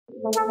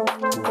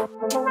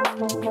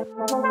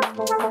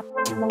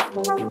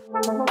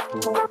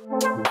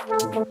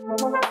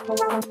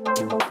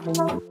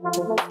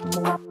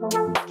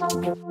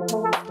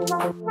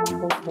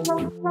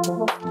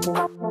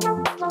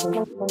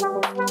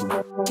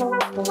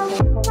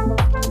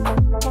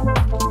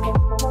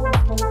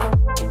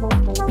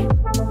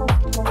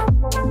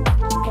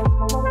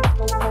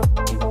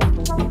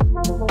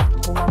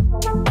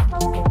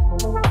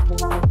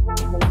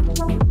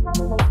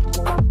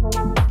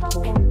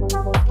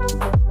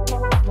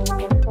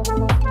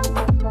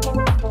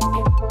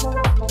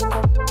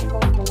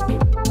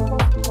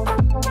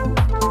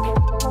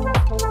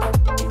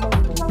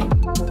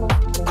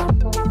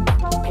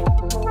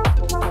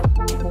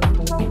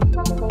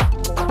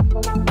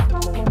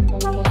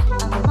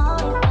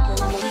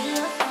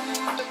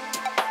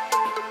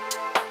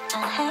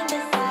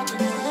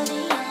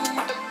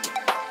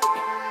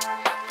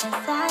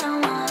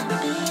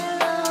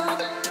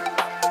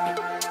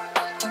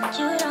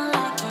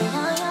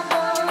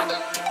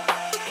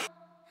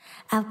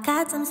I've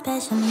got some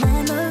special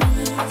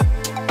memories.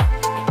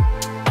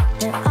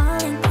 They're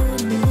all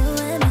including you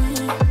and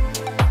me.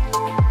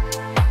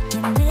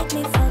 You make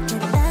me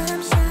forget that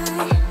I'm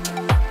shy.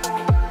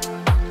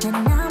 When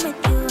I'm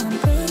with you, I'm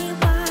pretty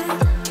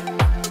wild.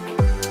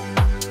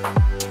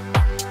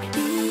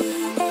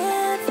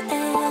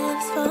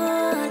 BFFs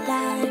for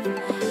life.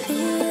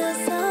 Feel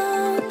so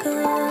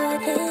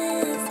good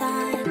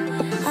inside.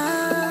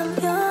 I'm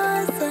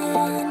yours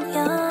and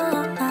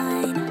you're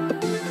mine.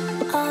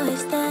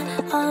 Always there,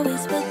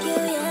 always with you,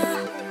 yeah.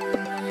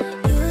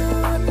 You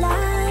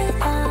light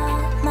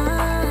up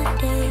my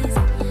days,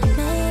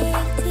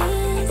 make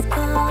tears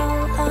go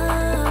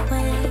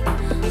away.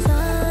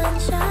 Sun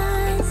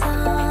shines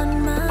on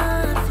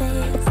my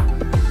face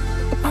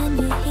when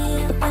you're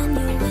here, when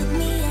you're with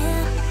me,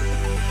 yeah.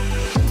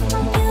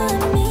 You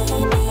and me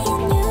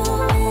and you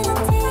in a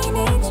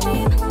teenage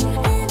dream,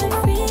 living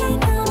free,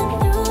 coming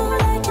through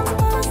like it's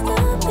supposed to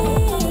be.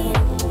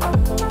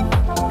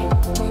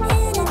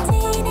 In a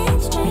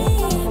teenage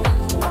dream,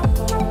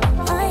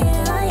 oh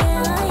yeah, oh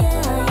yeah, oh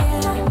yeah, oh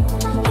yeah.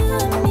 You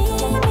and me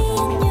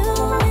and you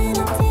in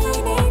a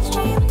teenage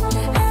dream,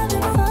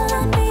 having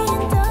fun,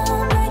 being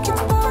dumb like it's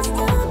supposed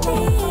to be.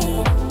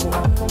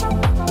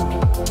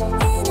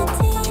 In a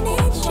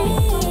teenage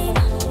dream,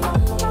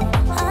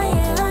 oh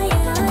yeah, oh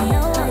yeah, oh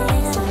yeah, oh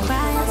yeah. So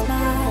cry and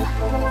smile.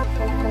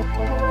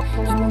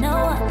 You know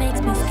what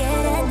makes me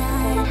scared at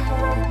night.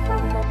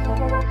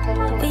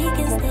 We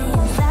can stay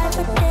inside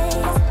for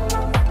days,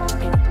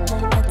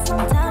 but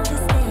sometimes we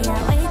stay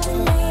out way too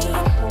late.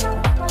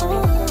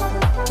 Ooh,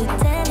 we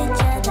tell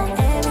each other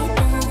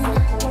everything.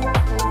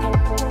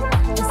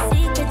 The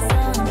secret's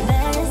so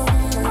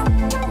embarrassing.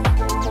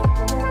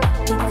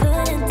 We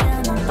couldn't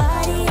tell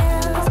nobody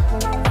else.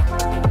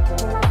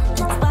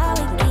 That's why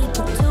we keep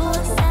it to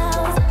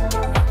ourselves.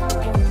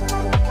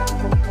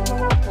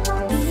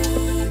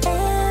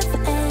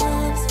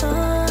 BFFs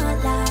for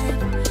life.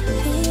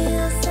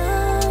 Feel so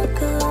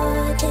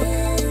good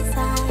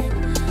inside.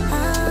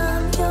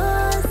 I'm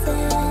yours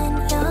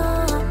and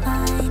you're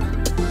mine.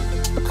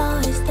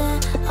 Always there,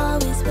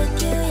 always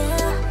with you,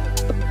 yeah.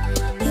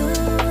 You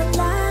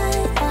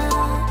light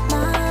up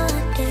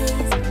my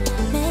days,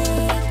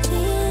 make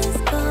tears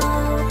go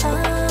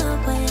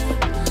away.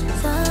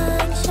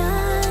 Sun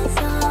shines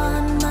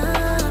on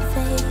my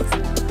face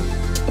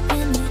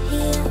when you're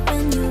here,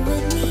 when you're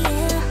with me,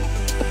 yeah.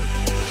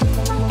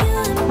 You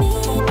and me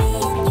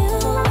and you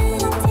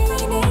in a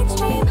teenage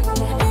dream,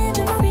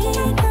 living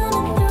free,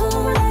 coming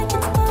through like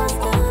it's supposed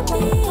to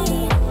be.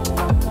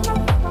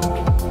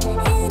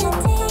 In a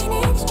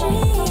teenage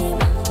dream,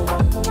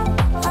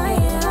 oh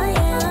yeah, oh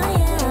yeah, oh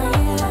yeah, oh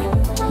yeah.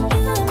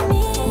 You and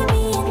me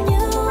and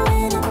you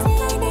in a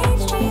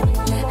teenage dream,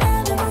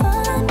 having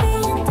fun,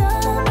 being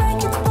dumb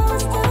like it's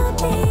supposed to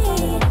be.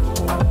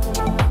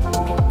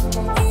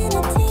 In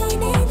a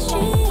teenage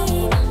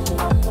dream,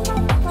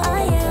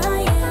 oh yeah, oh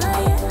yeah,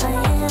 oh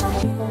yeah, oh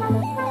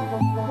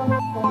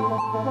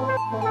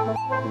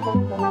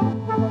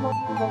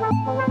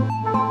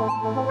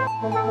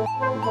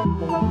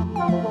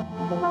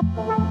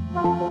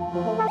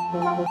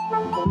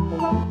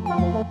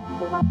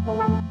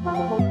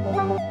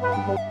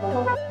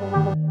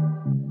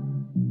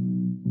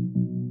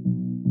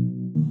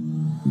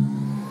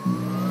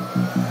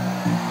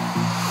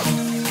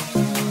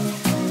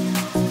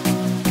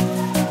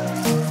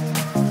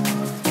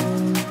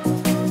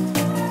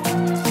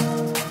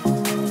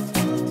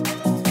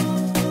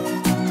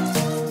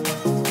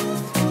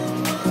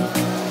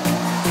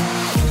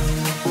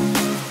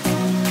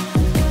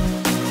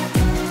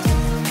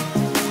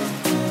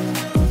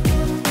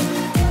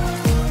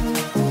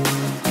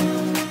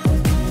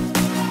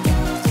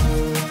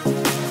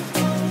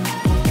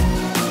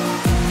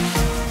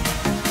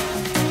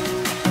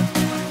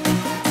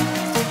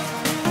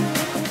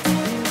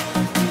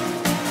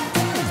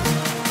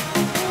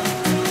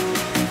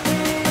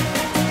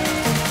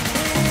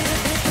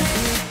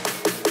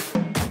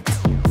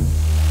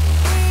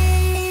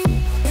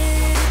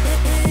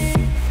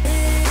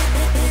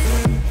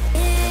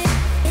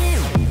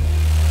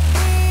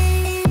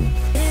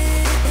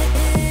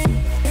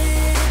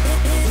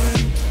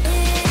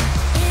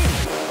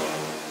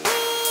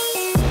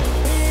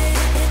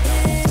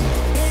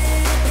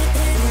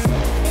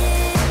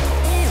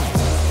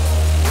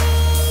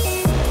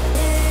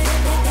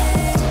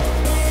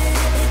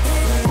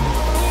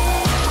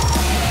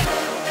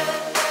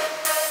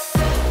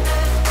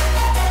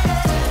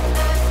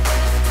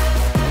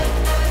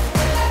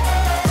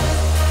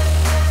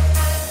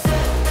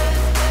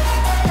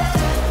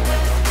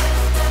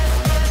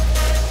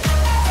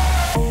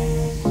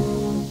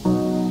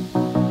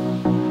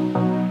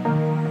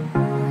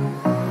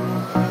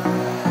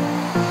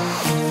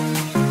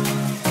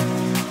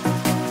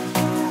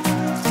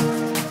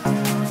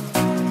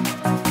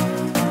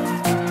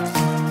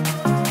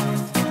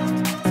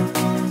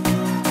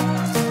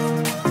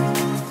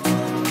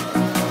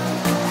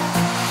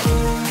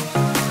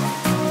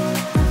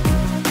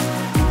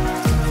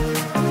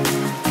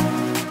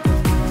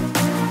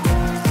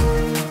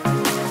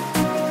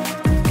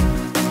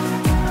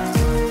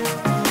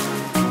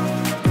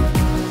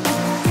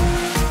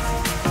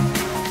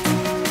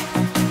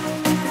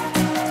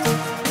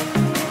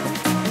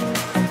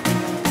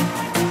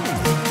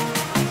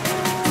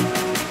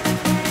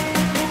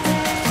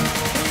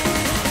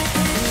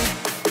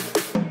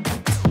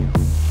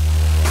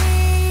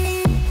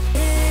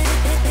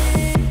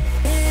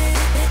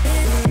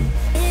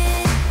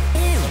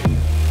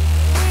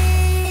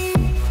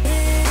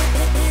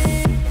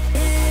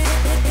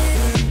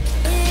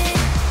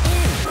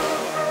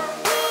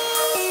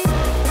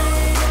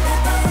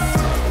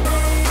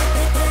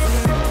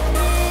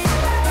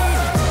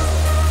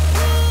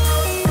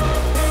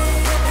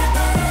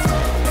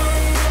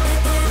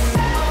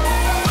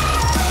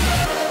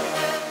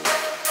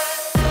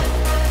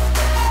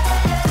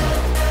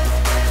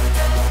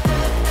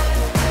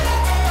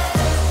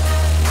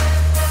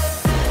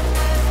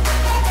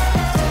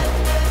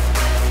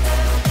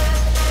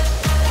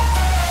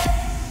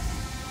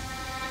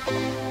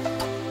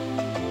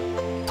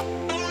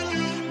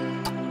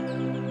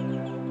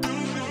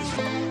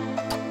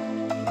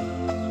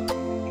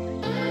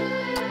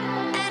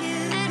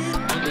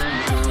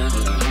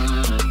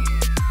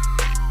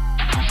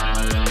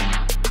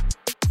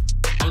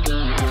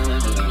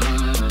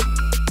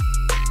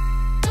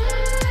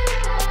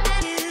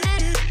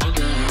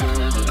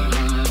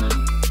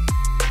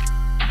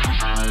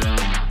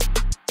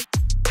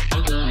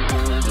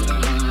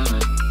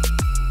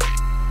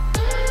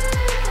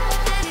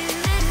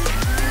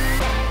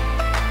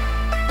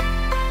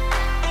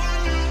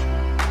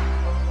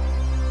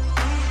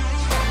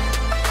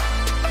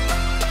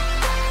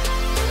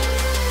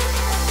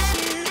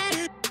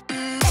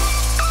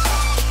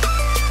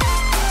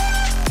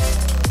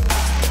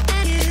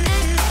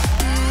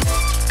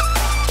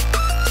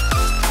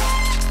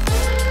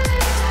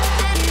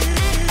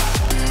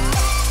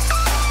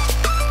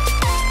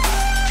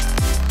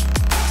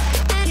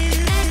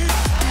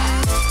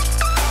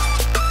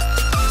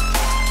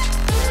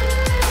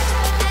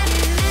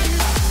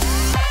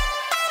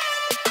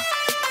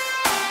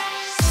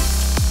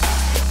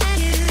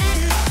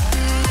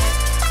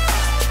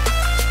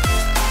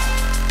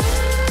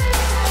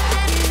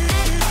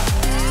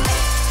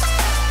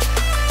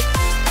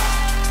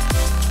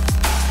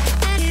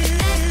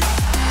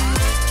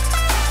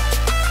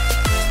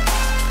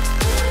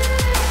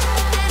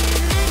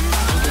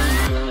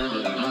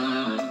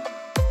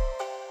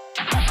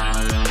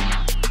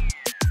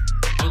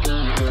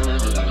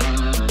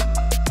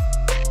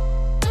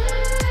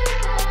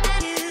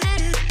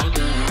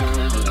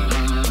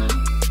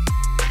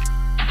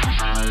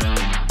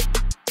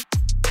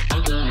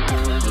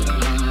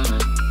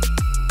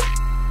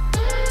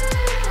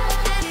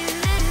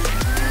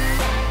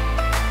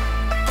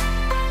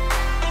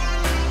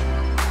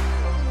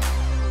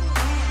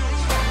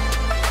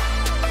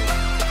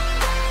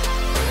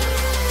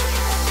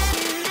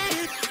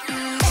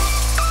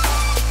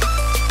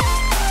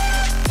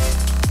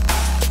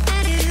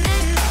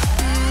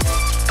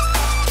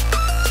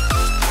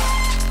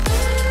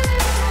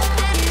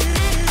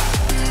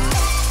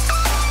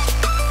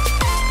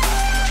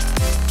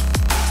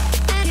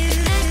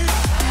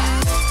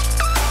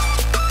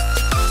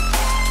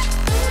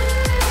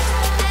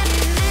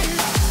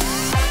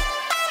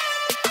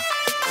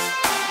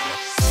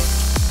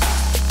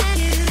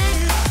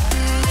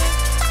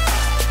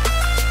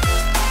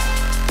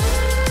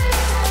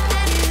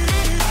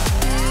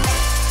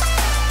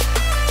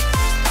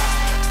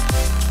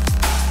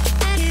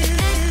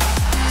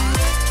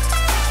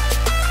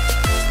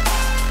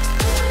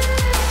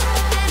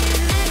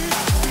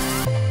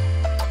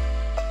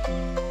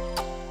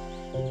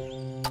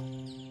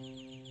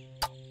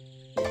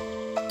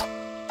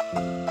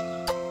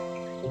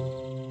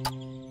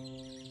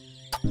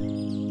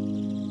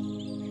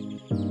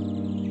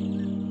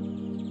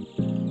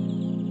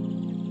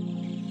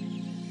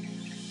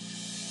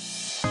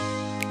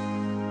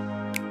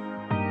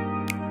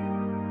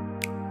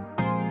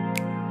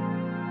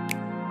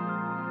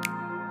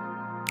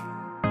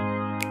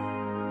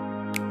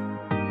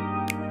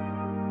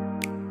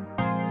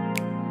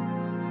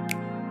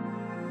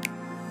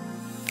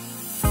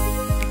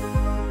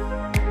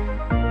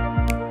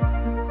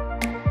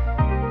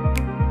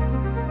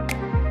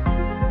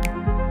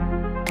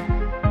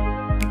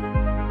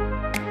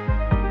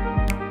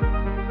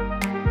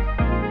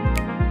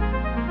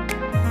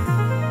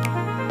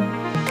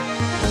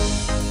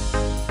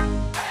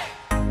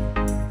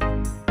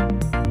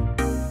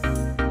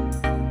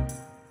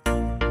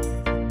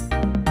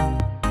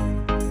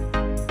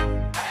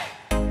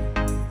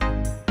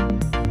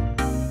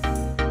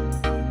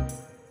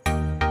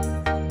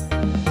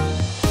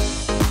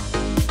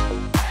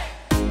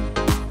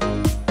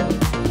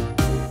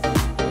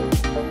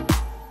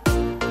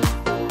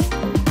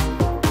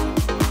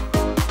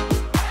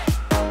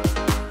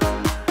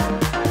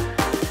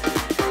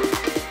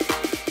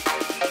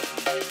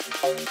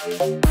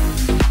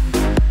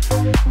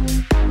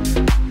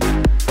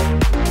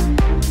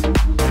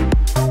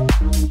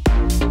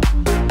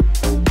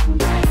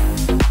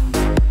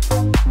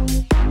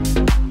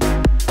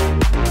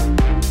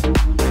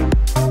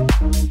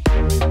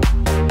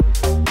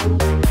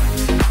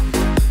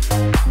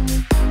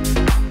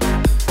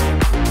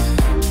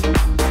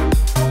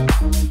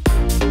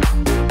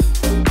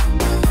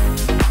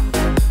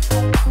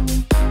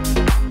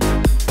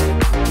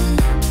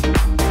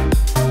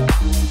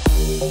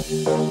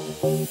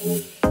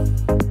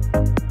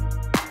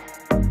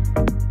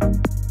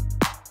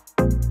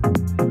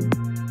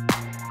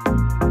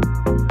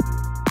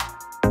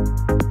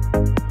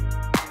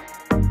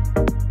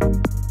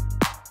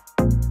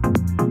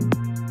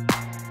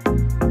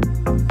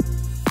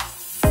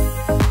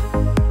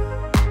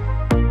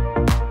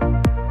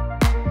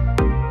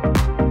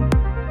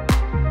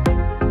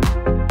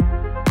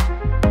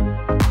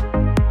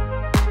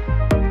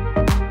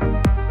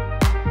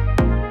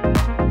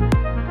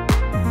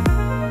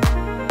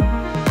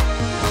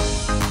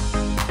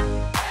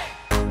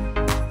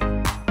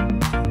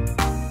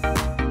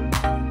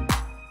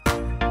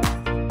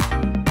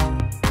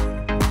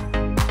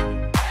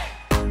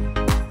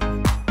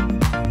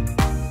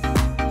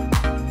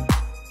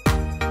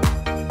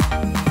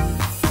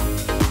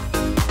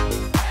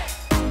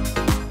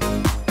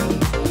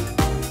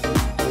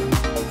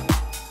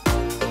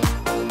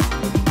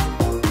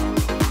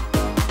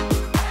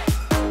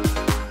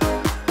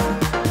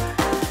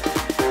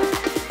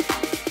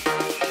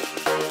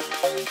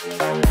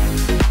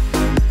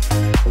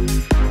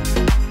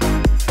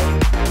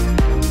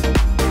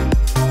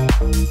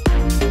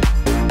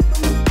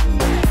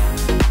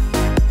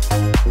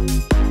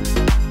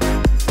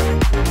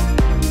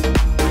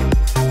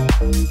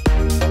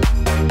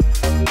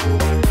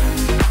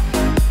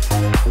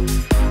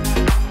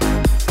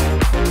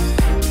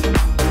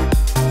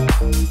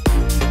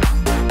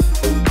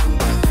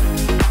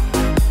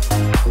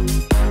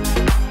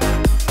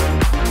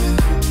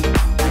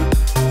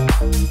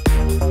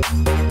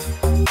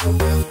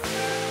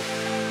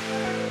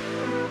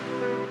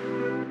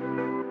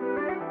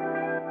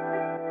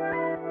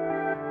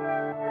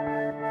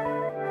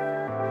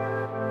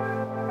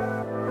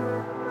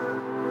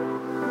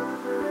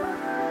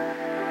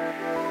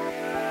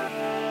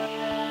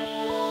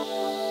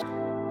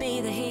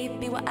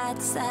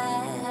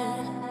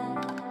outside.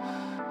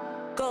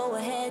 Go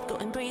ahead, go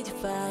and breathe your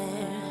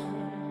fire.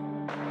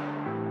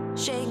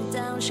 Shake me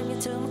down, shake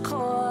me to my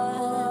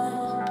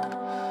core.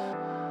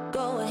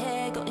 Go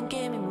ahead, go and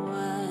give me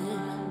more.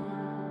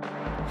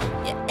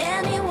 Yeah,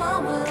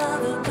 anyone will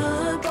love a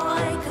good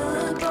boy,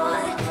 good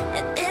boy.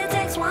 And it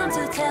takes one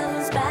to tell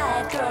who's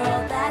bad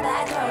girl, bad,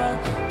 bad girl.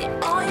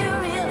 Yeah, all you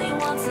really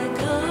want's a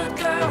good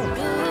girl,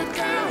 good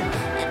girl.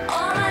 And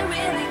all I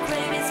really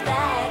crave is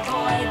bad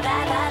boy,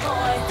 bad, bad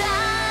boy.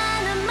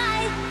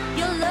 Dynamite,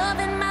 you're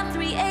loving my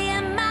 3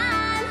 a.m.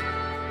 mind.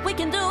 We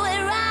can do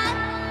it right,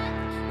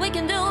 we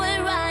can do it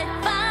right.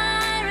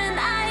 Fire and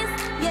ice,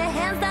 yeah,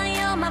 hands down,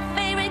 you're my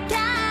favorite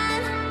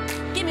kind.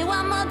 Give me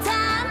one more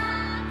time,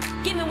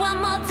 give me one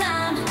more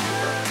time.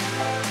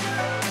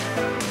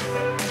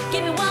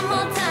 Give me one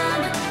more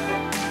time.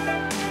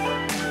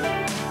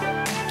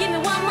 Give me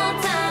one more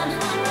time.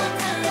 Give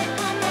me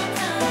one more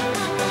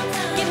time.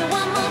 Give me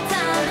one more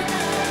time.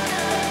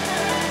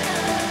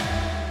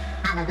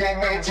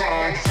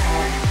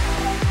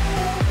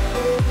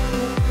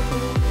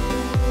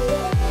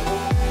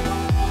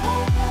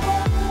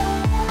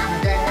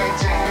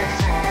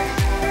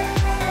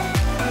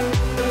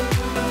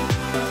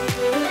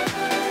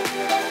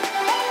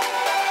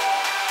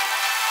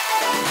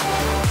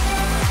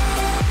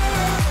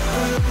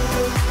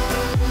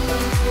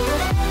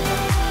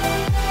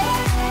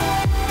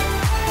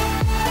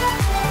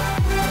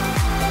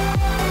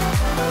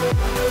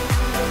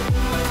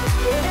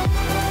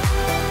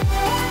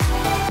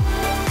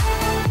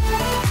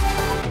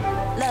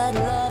 Let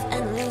love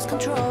and lose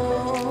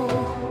control.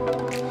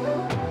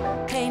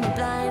 Paint me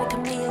blind, a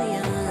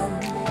chameleon.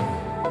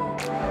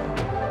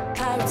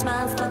 Pirate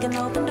smiles like an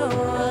open door.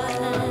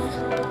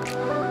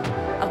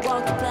 I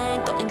walk the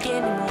plank, go and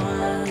give me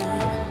more.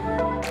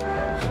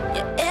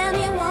 Yeah,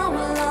 anyone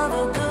will love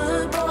a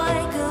good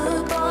boy,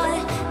 good boy.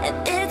 And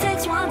it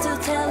takes one to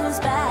tell who's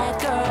bad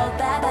girl,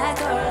 bad, bad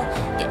girl.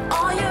 Yeah,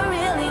 all you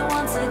really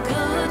want's a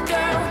good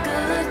girl,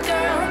 good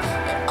girl.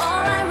 And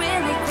all I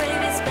really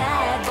crave is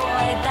bad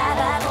boy, bad,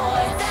 bad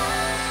boy.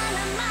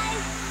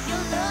 Dynamite,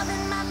 you're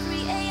loving my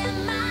 3 a.m.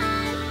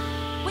 mind.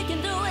 We can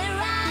do it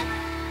right,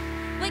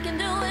 we can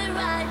do it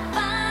right.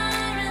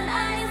 Fire and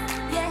ice,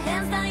 yeah,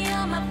 hands down,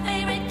 you're my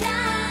favorite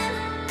kind.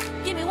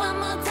 Give me one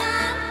more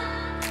time,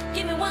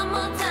 give me one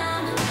more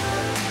time.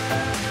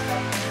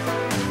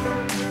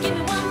 Give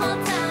me one more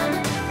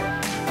time.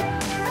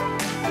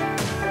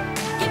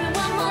 Give me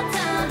one more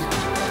time.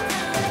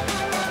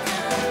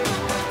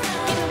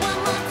 Give me one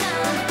more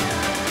time.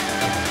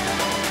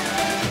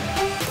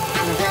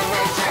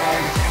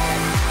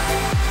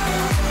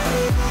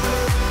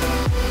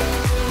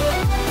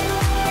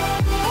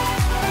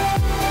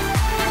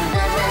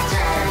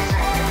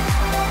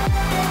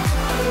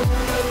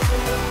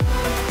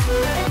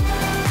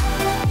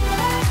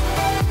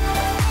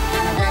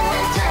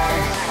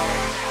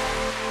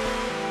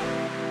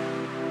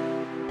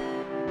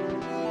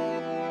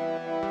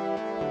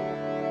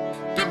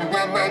 Give me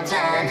one more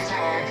time.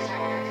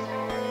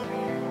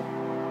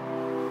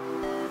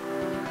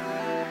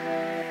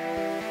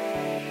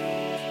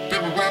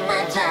 Give me one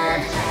more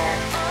time.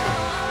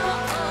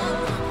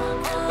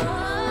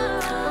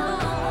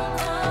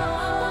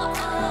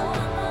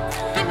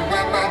 Give me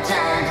one more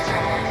time.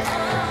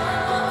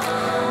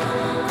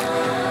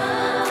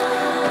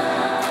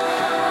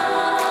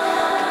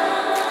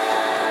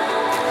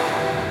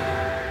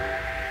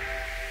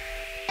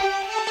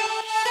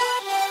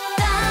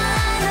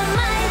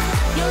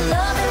 Dynamite, your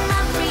love